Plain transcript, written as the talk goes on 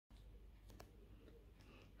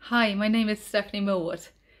Hi, my name is Stephanie Millward.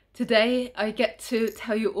 Today I get to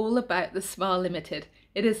tell you all about the Smile Limited.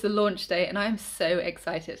 It is the launch day and I'm so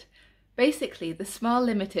excited. Basically, the Smile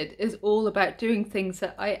Limited is all about doing things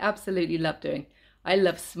that I absolutely love doing. I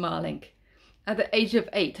love smiling. At the age of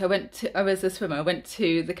 8, I was a swimmer. I went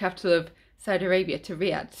to the capital of Saudi Arabia, to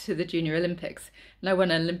Riyadh, to the Junior Olympics, and I won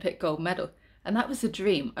an Olympic gold medal. And that was a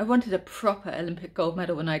dream. I wanted a proper Olympic gold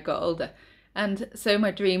medal when I got older. And so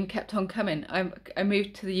my dream kept on coming. I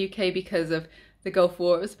moved to the UK because of the Gulf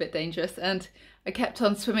War. It was a bit dangerous. And I kept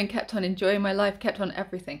on swimming, kept on enjoying my life, kept on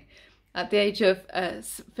everything. At the age of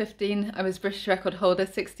 15, I was British record holder.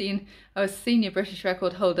 16, I was senior British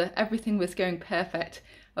record holder. Everything was going perfect.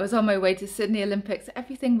 I was on my way to Sydney Olympics.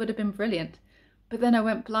 Everything would have been brilliant. But then I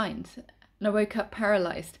went blind and I woke up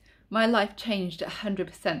paralysed. My life changed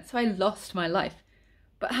 100%. So I lost my life,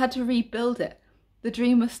 but I had to rebuild it. The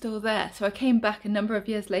dream was still there, so I came back a number of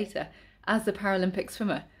years later as the Paralympic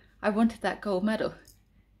swimmer. I wanted that gold medal.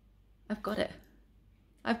 I've got it.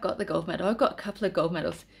 I've got the gold medal. I've got a couple of gold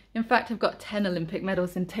medals. In fact, I've got 10 Olympic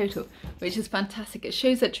medals in total, which is fantastic. It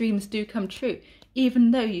shows that dreams do come true,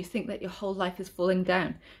 even though you think that your whole life is falling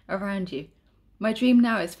down around you. My dream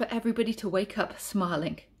now is for everybody to wake up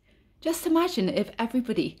smiling. Just imagine if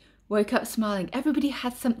everybody woke up smiling. Everybody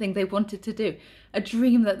had something they wanted to do, a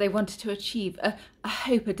dream that they wanted to achieve, a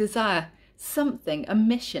hope, a desire, something, a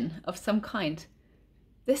mission of some kind.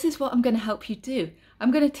 This is what I'm going to help you do. I'm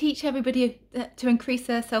going to teach everybody to increase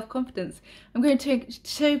their self-confidence. I'm going to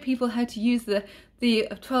show people how to use the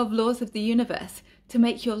 12 laws of the universe to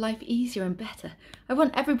make your life easier and better. I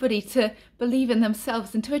want everybody to believe in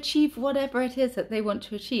themselves and to achieve whatever it is that they want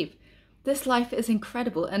to achieve. This life is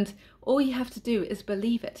incredible and all you have to do is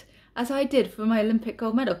believe it. As I did for my Olympic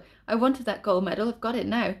gold medal. I wanted that gold medal, I've got it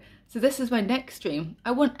now. So this is my next dream.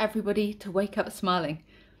 I want everybody to wake up smiling.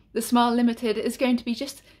 The Smile Limited is going to be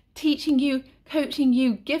just teaching you, coaching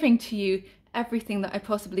you, giving to you everything that I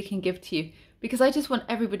possibly can give to you. Because I just want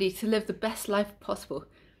everybody to live the best life possible.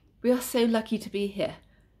 We are so lucky to be here.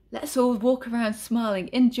 Let's all walk around smiling,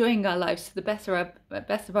 enjoying our lives to the best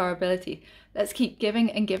of our ability. Let's keep giving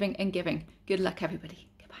and giving and giving. Good luck, everybody.